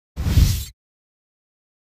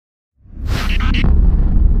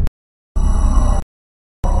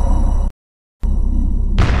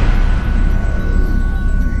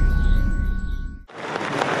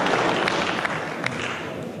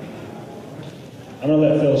I'm going to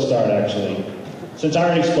let Phil start, actually. Since I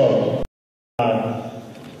already spoke,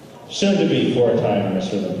 soon to be four-time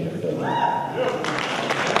Mr. Olympia, Phil.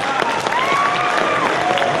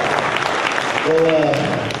 Well,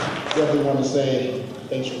 definitely want to say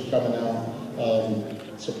thanks for coming out,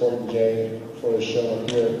 supporting Jay for his show up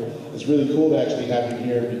here. It's really cool to actually have you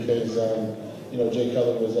here because, you know, Jay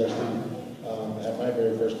Cutler was actually at my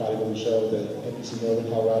very first bodybuilding show at the NPC Northern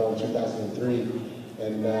Colorado in 2003,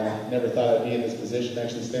 and never thought I'd be in this position,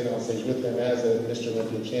 actually standing on stage with him as a Mr.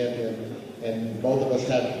 Olympia champion. And both of us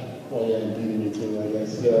have, well, yeah, I'm beating you too, I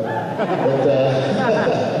guess. Yeah, but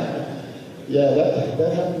yeah,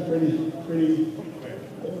 that happened pretty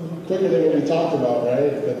quicker than what we talked about,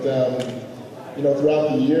 right? But you know, throughout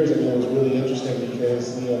the years, I mean, it was really interesting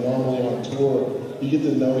because, you know, normally on tour, you get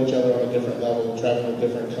to know each other on a different level, traveling to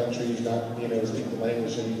different countries, not being able to speak the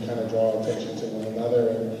language, so you kind of draw attention to one another.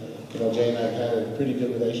 And, you know, Jay and I have had a pretty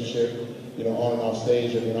good relationship, you know, on and off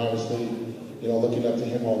stage. I mean, obviously, you know, looking up to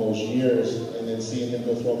him all those years and then seeing him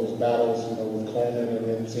go through all those battles, you know, with Coleman and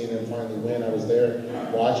then seeing him finally win. I was there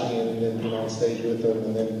watching him and then being on stage with him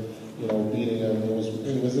and then, you know, beating him.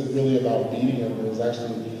 It wasn't really about beating him. It was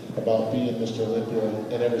actually about being Mr. Olympia.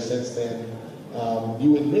 And ever since then,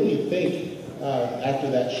 you would really think after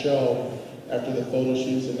that show, after the photo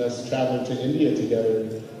shoots and us traveling to India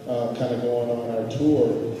together, kind of going on our tour,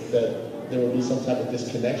 that there would be some type of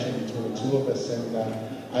disconnection between the two of us. And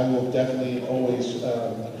I will definitely always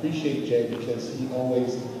appreciate Jay because he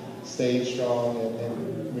always stayed strong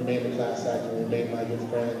and remained a class act and remained my good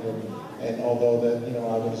friend. And although that, you know,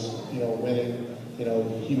 I was, you know, winning, you know,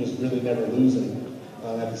 he was really never losing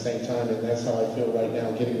at the same time. And that's how I feel right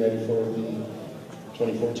now, getting ready for the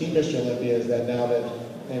 2014 Mr. Olympia, is that now that,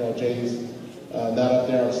 you know, Jay's not up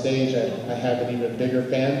there on stage, I have an even bigger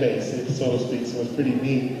fan base, so to speak, so it's pretty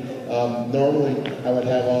neat. Normally, I would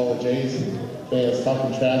have all of Jay's fans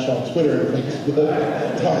talking trash on Twitter and Facebook,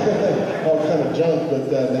 talking all kind of junk, but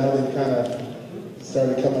now they've kind of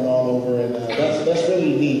started coming all over, and that's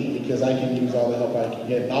really neat because I can use all the help I can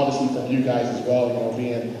get, and obviously from you guys as well, you know,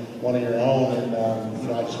 being one of your own, and you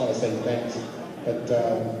know, I just want to say thanks. But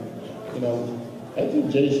you know, I think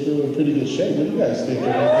Jay's still in pretty good shape. What do you guys think? You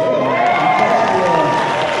know,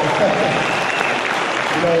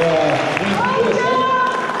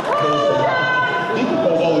 he can go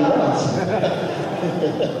all he wants.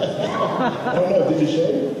 I don't know, did you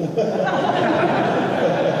shave?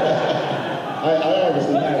 I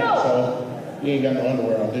obviously haven't, so you ain't got no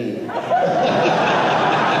underwear on, do you?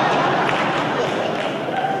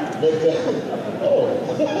 But, oh,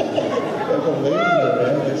 that's amazing,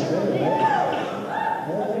 man. That's great, man.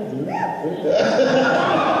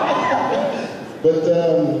 But,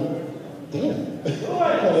 damn.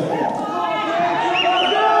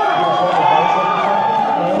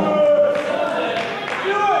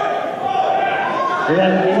 We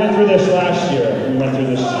went through this last year. We went through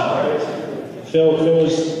this. Phil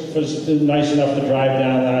was nice enough to drive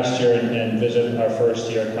down last year and visit our first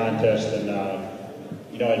year contest, and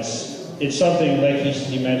you know, it's something like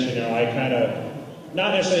he mentioned. You know, I kind of,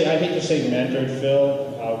 not necessarily, I hate to say mentored Phil.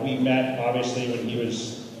 We met obviously when he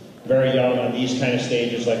was very young on these kind of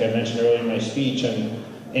stages, like I mentioned earlier in my speech, and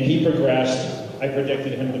he progressed. I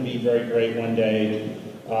predicted him to be very great one day.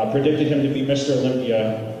 Predicted him to be Mr.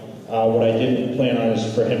 Olympia. What I didn't plan on is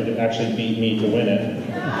for him to actually beat me to win it.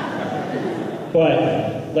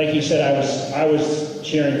 But like he said, I was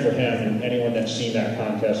cheering for him, and anyone that's seen that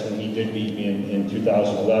contest when he did beat me in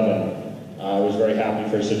 2011, I was very happy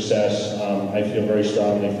for his success. I feel very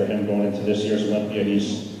strongly for him going into this year's Olympia.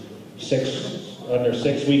 He's under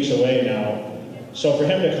 6 weeks away now. So for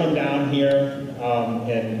him to come down here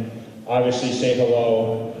and obviously say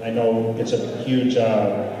hello, I know it's a huge,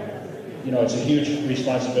 you know, it's a huge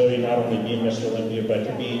responsibility not only being Mr. Olympia, but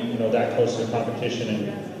to be, you know, that close to the competition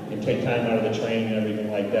and take time out of the training and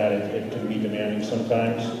everything like that. It can be demanding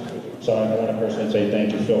sometimes. So I want to personally say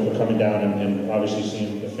thank you, Phil, for coming down and obviously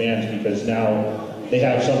seeing the fans, because now they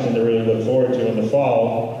have something to really look forward to in the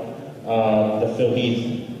fall, the Phil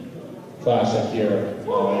Heath Classic here in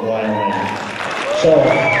Wyoming. So,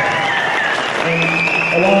 and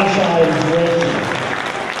alongside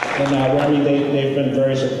Remy and Remy, they've been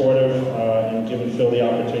very supportive and given Phil the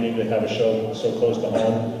opportunity to have a show so close to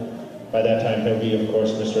home. By that time, he'll be, of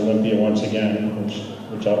course, Mr. Olympia once again,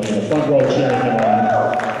 which I'll be in the front row cheering him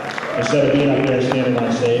on, instead of being up there standing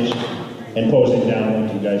on stage and posing down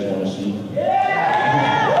like you guys want to see.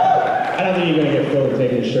 I don't think you're going to get Phil to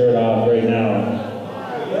take his shirt off right now.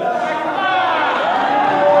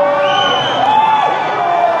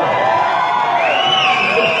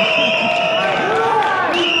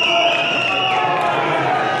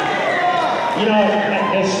 You know,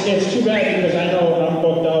 it's too bad because I know I'm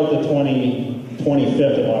booked out the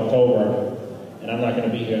 25th of October, and I'm not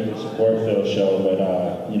going to be here to support Phil's show, but,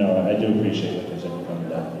 you know, I do appreciate it because every coming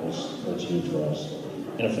down. It's huge for us.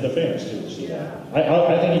 And for the fans, too, to see that.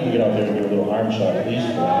 I think you can get out there and do a little arm shot at least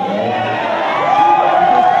for that,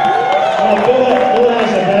 right? Bill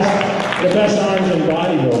has the best arms in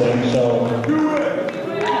bodybuilding, so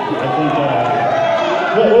I think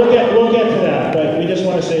we'll get to that, but we just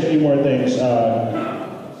want to say a few more things.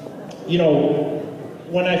 You know,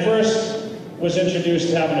 when I first was introduced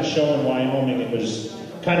to having a show in Wyoming, it was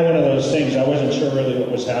kind of one of those things. I wasn't sure really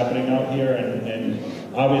what was happening out here, and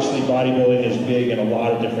obviously bodybuilding is big in a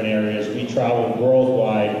lot of different areas. We travel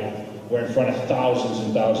worldwide. We're in front of thousands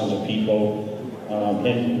and thousands of people,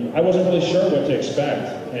 and I wasn't really sure what to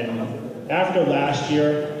expect. And after last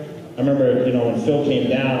year, I remember, you know, when Phil came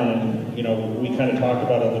down, and you know, we kind of talked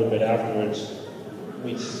about it a little bit afterwards.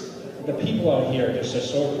 The people out here are just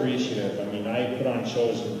so appreciative. I mean, I put on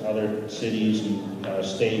shows in other cities and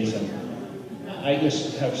states, and I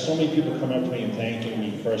just have so many people come up to me and thanking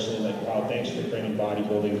me personally, like, wow, thanks for bringing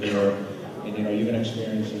bodybuilding here. And you know, you're going to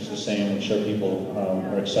experience this the same. I'm sure people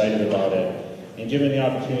are excited about it. And given the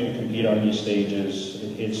opportunity to compete on these stages,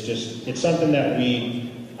 it's something that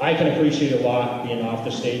I can appreciate a lot being off the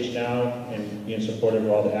stage now and being supportive of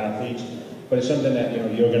all the athletes. But it's something that, you know,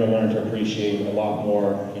 you're going to learn to appreciate a lot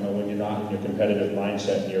more, you know, when you're not in your competitive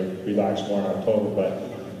mindset and you're relaxed more in October. But,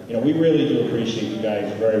 you know, we really do appreciate you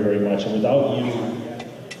guys very, very much. And without you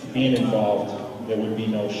being involved, there would be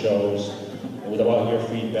no shows. And without your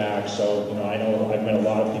feedback, so, you know I've met a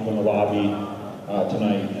lot of people in the lobby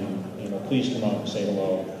tonight, and, you know, please come out and say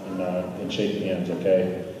hello and shake hands,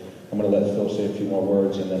 okay? I'm going to let Phil say a few more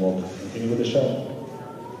words, and then we'll continue with the show.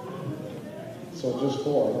 So just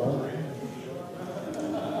 4, huh?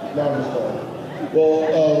 No, I'm just kidding. Well,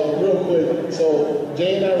 real quick, so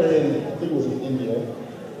Jay and I were I think it was in India,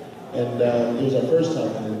 and it was our first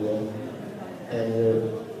time in India,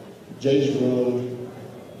 and Jay's room,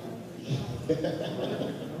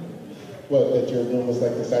 that your room was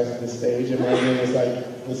like the size of this stage, and my room was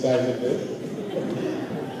like the size of this.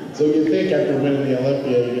 So you think after winning the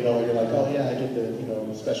Olympia, you know, you're like, oh yeah, I get the, you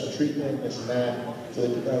know, special treatment, this and that. So I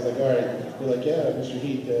was like, all right. They're like, yeah, Mr.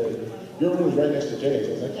 Heath, your room is right next to Jay's.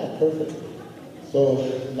 I was like, oh, perfect. So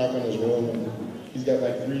I knock on his room, and he's got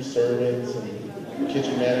like 3 servants, and a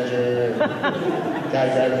kitchen manager, and a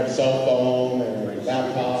guy driving a cell phone, and a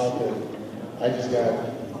laptop, and I just got,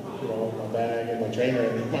 you know, my bag and my trainer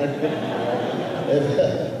in my room.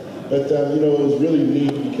 But you know, it was really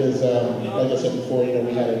neat because, like I said before, you know,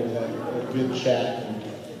 we had a good chat. And,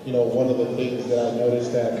 you know, one of the things that I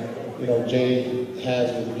noticed that, you know, Jay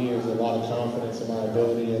has with me is a lot of confidence in my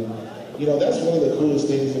ability. And, you know, that's one of the coolest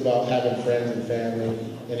things about having friends and family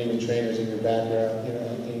and even trainers in your background, you know,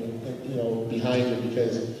 and you know, behind you.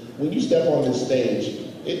 Because when you step on this stage,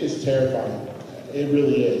 it is terrifying. It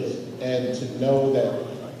really is. And to know that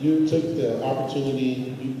you took the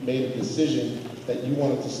opportunity, you made a decision that you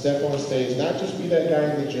wanted to step on stage, not just be that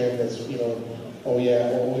guy in the gym that's, you know, oh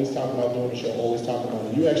yeah, always talking about doing the show, always talking about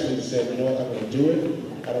it. You actually said, you know what, I'm going to do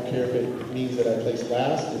it. I don't care if it means that I placed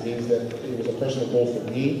last. It means that it was a personal goal for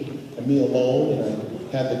me and me alone, and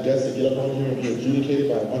I had the guts to get up on here and be adjudicated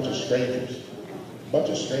by a bunch of strangers. A bunch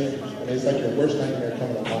of strangers. I mean, it's like your worst nightmare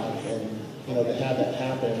coming alive. And, you know, to have that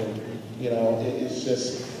happen, and, you know, it's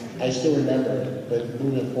just, I still remember it. But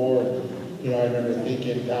moving forward, you know, I remember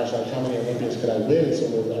thinking, gosh, like, how many Olympians could I win? So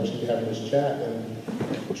we were actually having this chat, and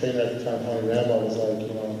the trainer at the time, Tony Rambo, was like,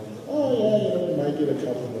 you know, oh yeah, you know, we might get a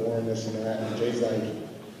couple more and this and that. And Jay's like,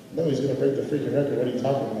 no, he's going to break the freaking record. What are you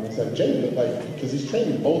talking about? It's like, Jay, like, because he's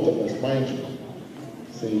training both of us, mind you.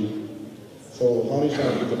 See, so Lonnie's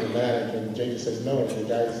trying to be dramatic, and Jay just says, no,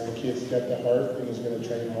 the kid's got the heart, and he's going to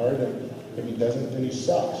train hard, and if he doesn't, then he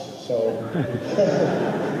sucks. So,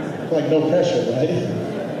 like, no pressure, right?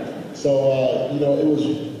 So, you know, it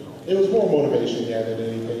was more motivation, yeah, than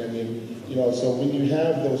anything. I mean, you know, so when you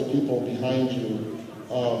have those people behind you,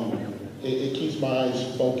 it keeps my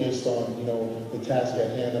eyes focused on, you know, the task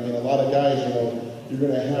at hand. I mean, a lot of guys, you know, you're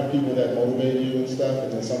going to have people that motivate you and stuff,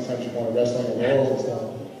 and then sometimes you want to rest on your laurels and stuff.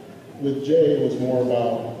 With Jay, it was more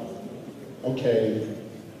about, okay,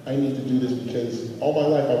 I need to do this because all my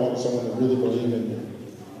life I wanted someone to really believe in me,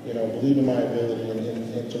 you know, believe in my ability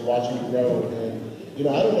and to watch me grow. And, you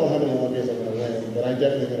know, I don't know how many Olympias I'm going to win, but I'm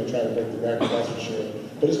definitely going to try to break the record, that's for sure.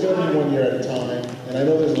 But it's going to be 1 year at a time, and I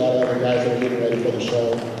know there's a lot of other guys that are getting ready for the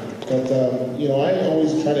show. But, you know, I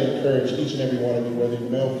always try to encourage each and every one of you, whether you're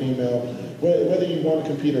male, female, whether you want to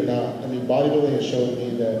compete or not. I mean, bodybuilding has shown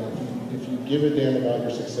me that if you give a damn about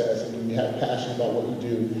your success and you have passion about what you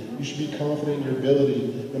do, you should be confident in your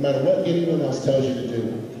ability, no matter what anyone else tells you to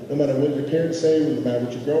do. No matter what your parents say, no matter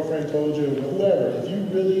what your girlfriend told you, whoever, if you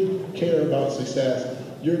really care about success,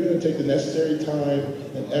 you're going to take the necessary time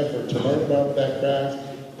and effort to learn about that craft,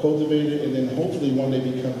 cultivate it, and then hopefully one day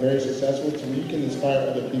become very successful to where you can inspire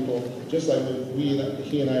other people, just like he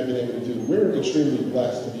and I have been able to do. We're extremely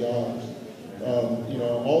blessed, to be honest. You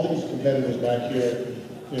know, all these competitors back here,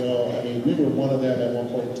 you know, I mean, we were one of them at one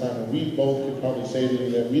point in time, and we both could probably say to you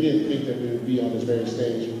that we didn't think that we would be on this very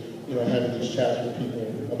stage, you know, having these chats with people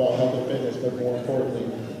about health and fitness, but more importantly,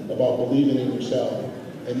 about believing in yourself.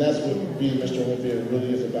 And that's what being Mr. Olympia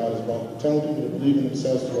really is about telling people to believe in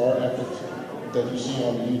themselves through our efforts that you see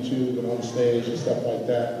on YouTube and on stage and stuff like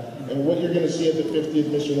that. And what you're going to see at the 50th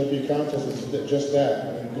Mr. Olympia contest is just that.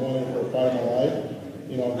 I'm going in for a fight of my life.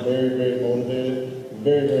 You know, I'm very, very motivated,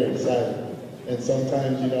 very, very excited. And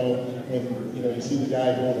sometimes, you know, when you see the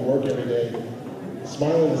guy going to work every day,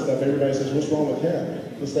 smiling and stuff, everybody says, "What's wrong with him?"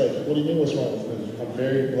 It's like, what do you mean, what's wrong with him? I'm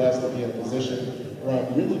very blessed to be in a position where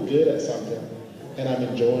I'm really good at something, and I'm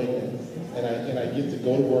enjoying it. And I get to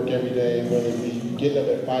go to work every day, whether it be getting up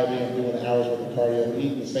at 5 a.m. doing an hour's worth of cardio,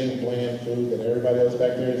 eating the same bland food that everybody else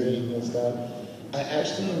back there is eating and stuff. I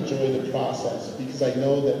actually enjoy the process because I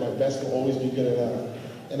know that my best will always be good enough.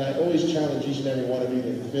 And I always challenge each and every one of you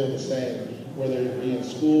to feel the same, whether it be in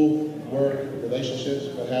school, work, relationships,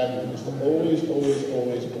 what have you, is to always, always,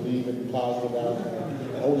 always believe in positive outcome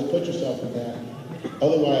and always put yourself in that.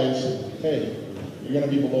 Otherwise, hey, you're going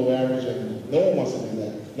to be below average, and no one wants to do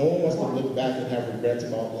that. No one wants to look back and have regrets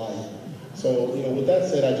about life. So, you know, with that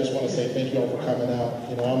said, I just want to say thank you all for coming out.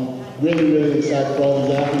 You know, I'm really, really excited for all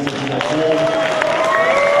these athletes that you guys have.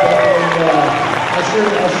 I sure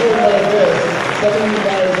know this. Some of you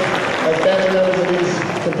guys are family members of these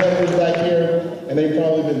competitors back here, and they've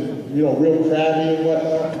probably been, you know, real crabby and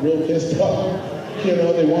whatnot, real pissed off. You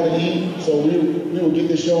know, they want to eat, so we will get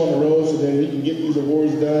this show on the road so then we can get these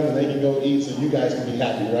awards done and they can go eat so you guys can be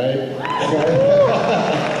happy, right?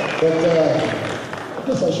 But I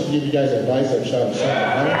guess I should give you guys a bicep shot or something,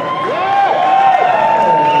 huh?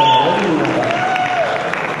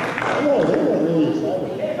 No, they weren't really excited.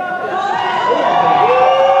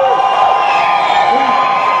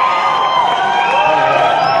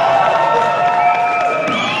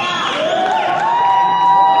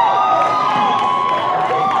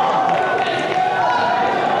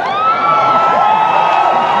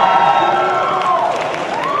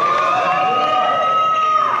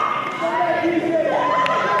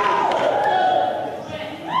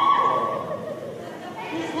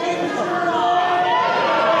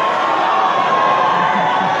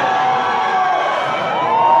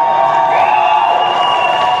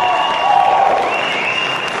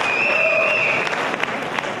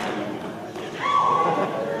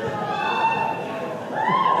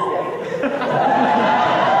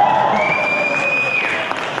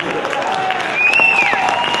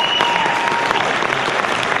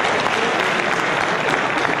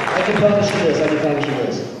 I can promise you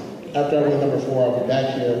this. After I win number 4, I'll be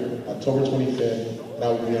back here October 25th, and I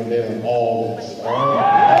will be unveiling all this. All right?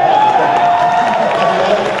 I'll be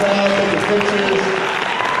out of the crowd, taking pictures,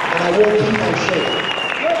 and I will keep my shape.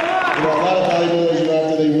 You know, a lot of bodybuilders, you know,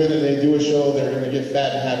 after they win and they do a show, they're going to get fat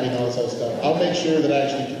and happy and all this other stuff. I'll make sure that I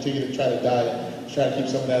actually continue to try to diet, try to keep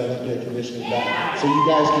some of that Olympia conditioning back, so you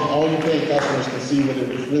guys can, all you paying customers can see what it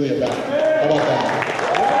was really about. How about that?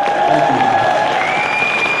 Thank you.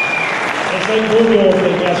 It's like Google for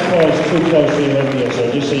the basketball is too close to Olympia,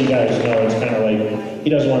 so just so you guys know, it's kind of like, he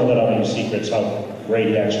doesn't want to let out any secrets how great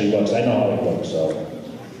he actually looks. I know how he looks, so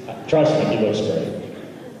trust me, he looks great.